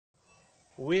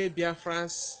We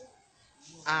Biafrans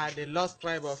are the lost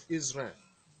tribe of Israel.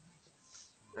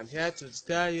 I'm here to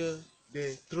tell you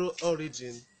the true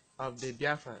origin of the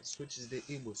Biafrans, which is the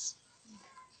Igbos.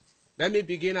 Let me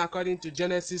begin according to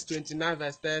Genesis 29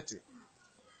 verse 30.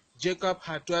 Jacob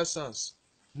had 12 sons,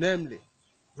 namely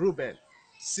Reuben,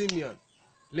 Simeon,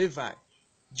 Levi,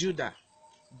 Judah,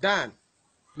 Dan,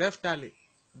 Naphtali,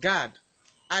 Gad,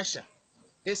 Asher,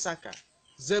 Issachar,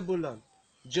 Zebulun,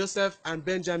 Joseph, and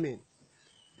Benjamin.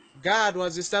 Gad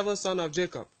was the seventh son of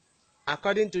Jacob.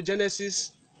 According to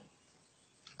Genesis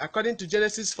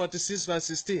 46 verse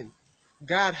 16,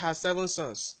 Gad has 7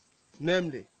 sons,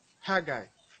 namely Haggai,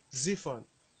 Zephon,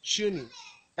 Shuni,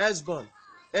 Esbon,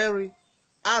 Eri,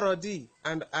 Arodi,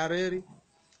 and Areri.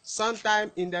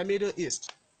 Sometime in the Middle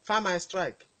East, famine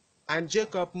struck, and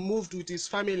Jacob moved with his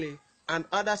family and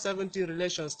other 70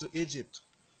 relations to Egypt.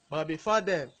 But before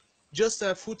then,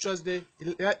 Joseph, which was the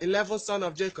 11th son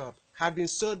of Jacob, had been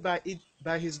sold by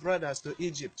his brothers to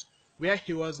Egypt, where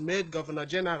he was made governor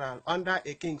general under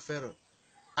a king Pharaoh.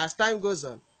 As time goes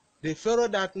on, the Pharaoh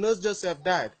that knows Joseph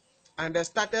died, and they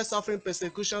started suffering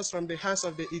persecutions from the hands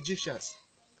of the Egyptians.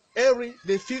 Eri,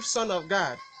 the 5th son of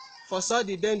Gad, foresaw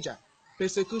the danger,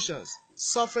 persecutions,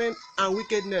 suffering, and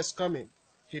wickedness coming.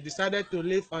 He decided to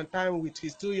live on time with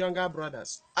his 2 younger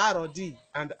brothers, Arodi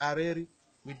and Areri,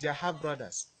 with their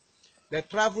half-brothers. They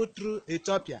traveled through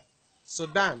Ethiopia,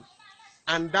 Sudan,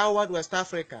 and downward West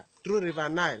Africa through River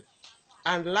Nile,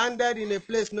 and landed in a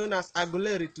place known as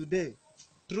Aguleri today,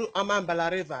 through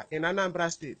Omambala River in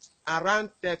Anambra State,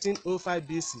 around 1305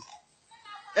 BC.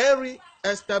 Eri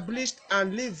established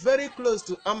and lived very close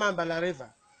to Omambala River.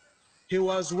 He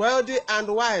was wealthy and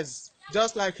wise,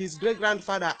 just like his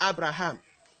great-grandfather Abraham.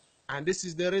 And this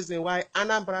is the reason why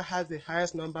Anambra has the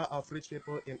highest number of rich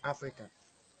people in Africa.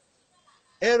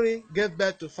 Eri gave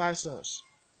birth to 5 sons,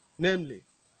 namely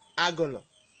Agolo,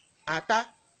 Ata,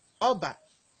 Oba,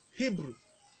 Hebrew,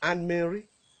 and Mary.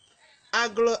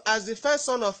 Agolo, as the first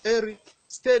son of Eri,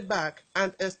 stayed back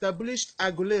and established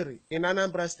Aguleri in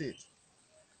Anambra State.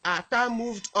 Ata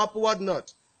moved upward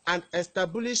north and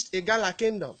established Igala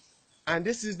Kingdom, and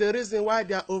this is the reason why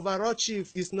their overall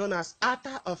chief is known as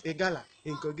Ata of Igala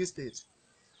in Kogi State.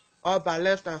 Oba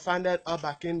left and founded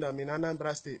Oba Kingdom in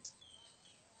Anambra State.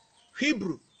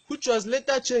 Hebrew, which was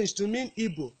later changed to mean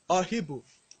Igbo or Hebrew,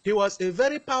 he was a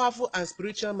very powerful and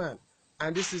spiritual man,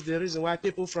 and this is the reason why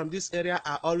people from this area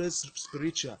are always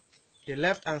spiritual. He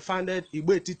left and founded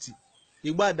Igbo Etiti,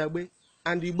 Igbo Adagbe,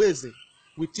 and Igbo Eze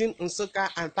within Nsukka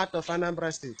and part of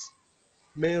Anambra State.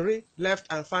 Mary left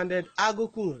and founded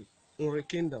Agukunri, Nri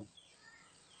Kingdom.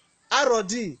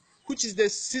 Arodi, which is the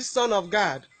 6th son of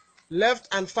God, left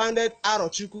and founded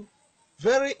Arochukwu,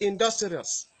 very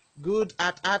industrious, good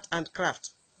at art and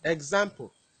craft.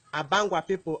 Example, Abangwa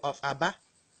people of Aba.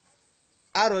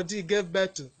 Arodi gave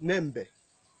birth to Nembe,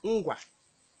 Ngwa,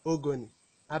 Ogoni,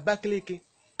 Abakaliki,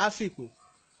 Afikpo,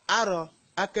 Aro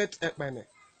Aket Ekpene,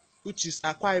 which is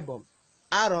Akwa Ibom,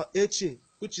 Aro Eche,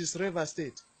 which is River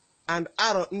State, and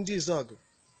Aro Ndizog.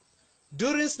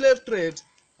 During slave trade,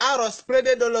 Aro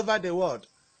spreaded all over the world,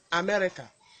 America,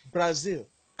 Brazil,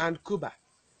 and Cuba.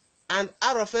 And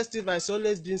Aro festival is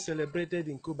always been celebrated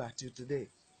in Cuba till today.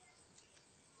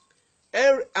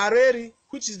 Areri,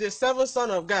 which is the 7th son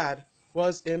of God,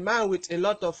 was a man with a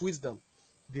lot of wisdom.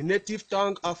 The native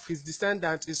tongue of his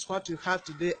descendants is what you have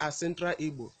today as Central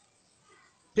Igbo.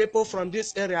 People from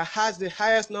this area has the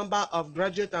highest number of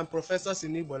graduates and professors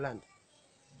in Igbo land.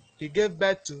 He gave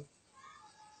birth to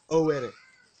Owerri,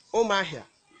 Umahia,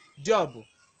 Diobu,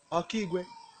 Okigwe,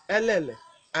 Elele,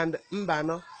 and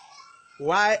Mbano,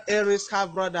 while Eri's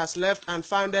half-brothers left and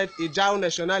founded Ijao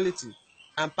nationality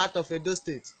and part of Edo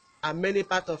State and many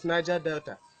parts of Niger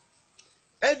Delta.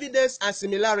 Evidence and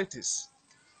similarities.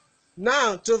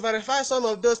 Now, to verify some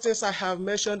of those things I have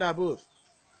mentioned above,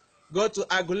 go to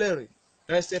Aguleri.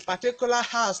 There is a particular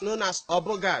house known as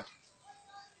Obogad.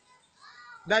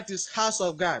 That is House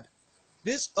of God.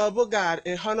 This Obogad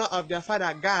in honor of their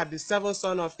father Gad, the 7th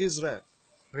son of Israel.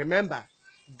 Remember,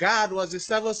 Gad was the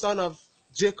 7th son of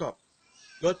Jacob.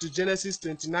 Go to Genesis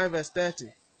 29 verse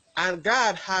 30. And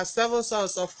Gad has 7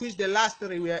 sons, of which the last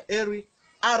 3 were Eri,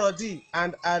 Arodi,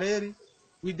 and Areri,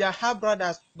 with their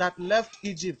half-brothers that left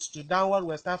Egypt to downward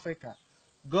West Africa.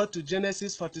 Go to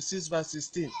Genesis 46 verse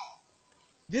 16.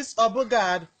 This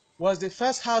Obogad was the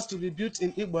first house to be built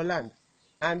in Igbo land,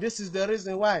 and this is the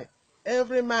reason why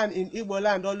every man in Igbo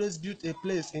land always built a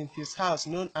place in his house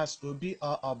known as Obi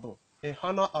or Obo, in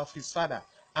honor of his father,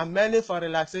 and mainly for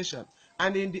relaxation.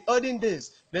 And in the olden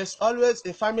days, there's always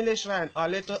a family shrine or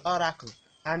little oracle,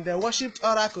 and they worshipped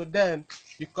oracle then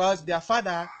because their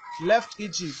father left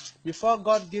Egypt before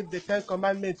God gave the 10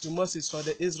 commandments to Moses for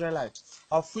the Israelites,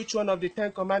 of which one of the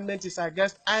 10 commandments is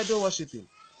against idol worshiping.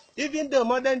 Even though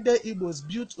modern day Igbos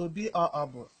built Obi or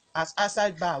Obo as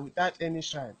outside bar without any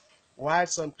shrine, while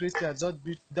some Christians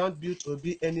don't build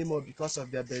Obi anymore because of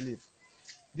their belief.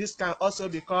 This can also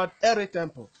be called Eri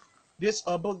Temple. This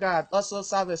Obo god also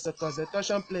serves as a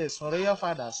concentration place for royal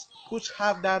fathers, which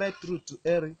have direct route to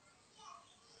Eri.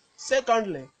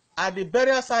 Secondly, at the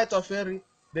burial site of Eri,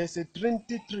 there is a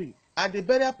Trinity tree. At the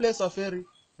burial place of Eri,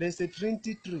 there is a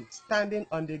Trinity tree standing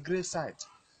on the grave site.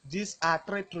 These are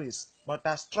 3 trees, but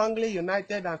are strongly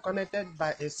united and connected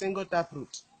by a single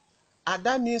taproot.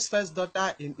 Ada means first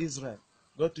daughter in Israel.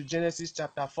 Go to Genesis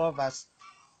chapter 4 verse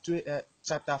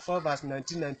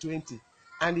 19 and 20,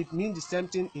 and it means the same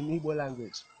thing in Igbo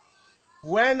language.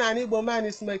 When an Igbo man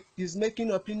is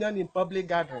making opinion in public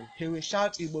gathering, he will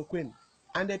shout Igbo Queen,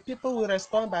 and the people will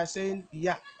respond by saying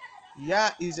Yah. Yah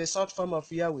is a short form of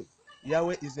Yahweh.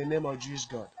 Yahweh is the name of Jewish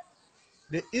God.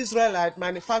 The Israelites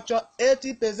manufacture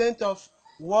 80% of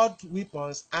world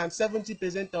weapons and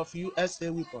 70% of USA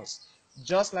weapons,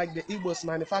 just like the Igbos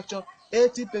manufacture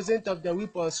 80% of the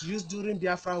weapons used during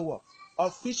Biafran War,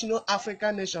 of which no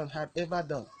African nation had ever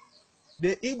done.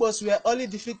 The Igbos were only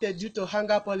defeated due to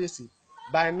hunger policy.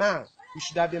 By now, we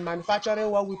should have been manufacturing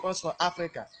war weapons for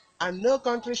Africa, and no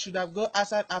country should have gone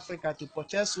outside Africa to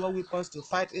purchase war weapons to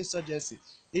fight insurgency,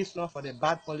 if not for the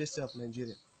bad policy of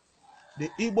Nigeria. The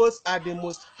Igbos are the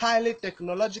most highly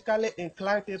technologically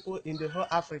inclined people in the whole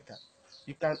Africa.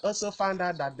 You can also find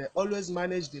out that they always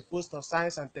manage the post of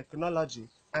science and technology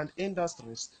and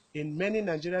industries in many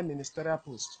Nigerian ministerial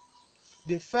posts.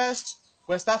 The first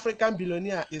West African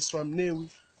billionaire is from Newi,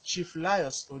 Chief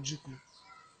Laius Ojukwu.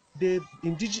 The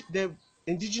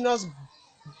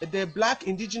black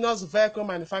indigenous vehicle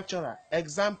manufacturer,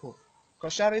 example,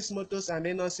 Kosharis Motors and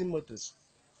Enosin Motors.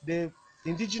 The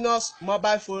indigenous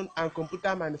mobile phone and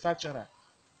computer manufacturer,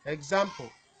 example,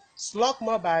 Slok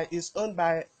Mobile is owned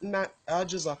by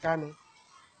Nnamdi Kanu.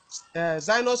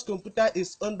 Zynos Computer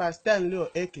is owned by Stanley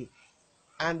Eke,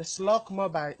 and Slok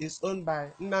Mobile is owned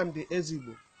by Nnamdi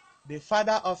Ezigbo, the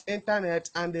father of internet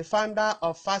and the founder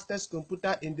of fastest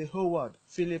computer in the whole world,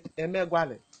 Philip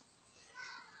Emeagwali.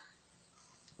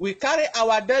 We carry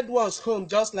our dead ones home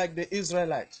just like the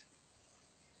Israelites.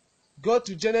 Go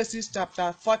to Genesis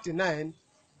chapter 49,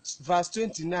 verse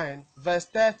 29, verse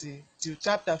 30 to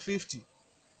chapter 50.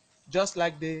 Just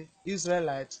like the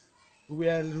Israelites, we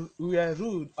are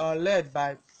ruled or led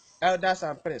by elders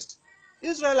and priests.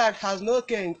 Israelite has no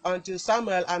king until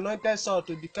Samuel anointed Saul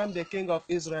to become the king of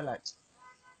Israelites.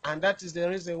 And that is the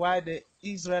reason why the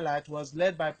Israelite was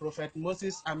led by Prophet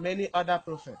Moses and many other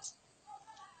prophets.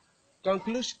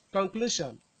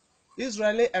 Conclusion.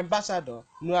 Israeli ambassador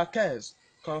Nuakez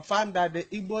confirmed that the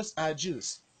Igbos are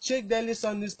Jews. Check Daily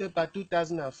Sun newspaper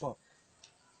 2004.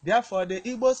 Therefore, the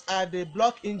Igbos are the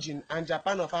block engine and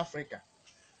Japan of Africa.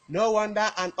 No wonder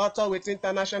an author with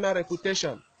international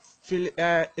reputation,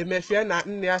 Emefiele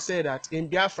Nnamdi, said that in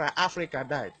Biafra, Africa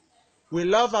died. We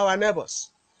love our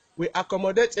neighbors. We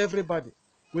accommodate everybody.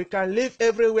 We can live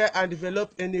everywhere and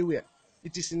develop anywhere.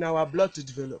 It is in our blood to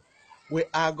develop. We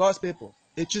are God's people,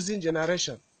 a choosing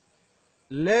generation.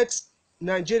 Let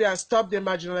Nigerians stop the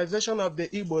marginalization of the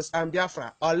Igbos and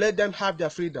Biafra, or let them have their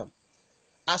freedom.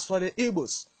 As for the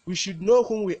Igbos, we should know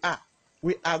whom we are.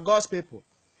 We are God's people,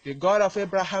 the God of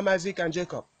Abraham, Isaac, and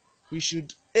Jacob. We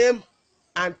should aim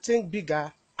and think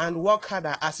bigger and work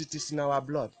harder as it is in our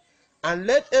blood. And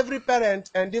let every parent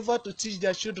endeavor to teach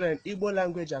their children Igbo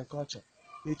language and culture.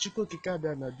 May Chukwu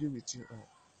Kikabia na be with you all.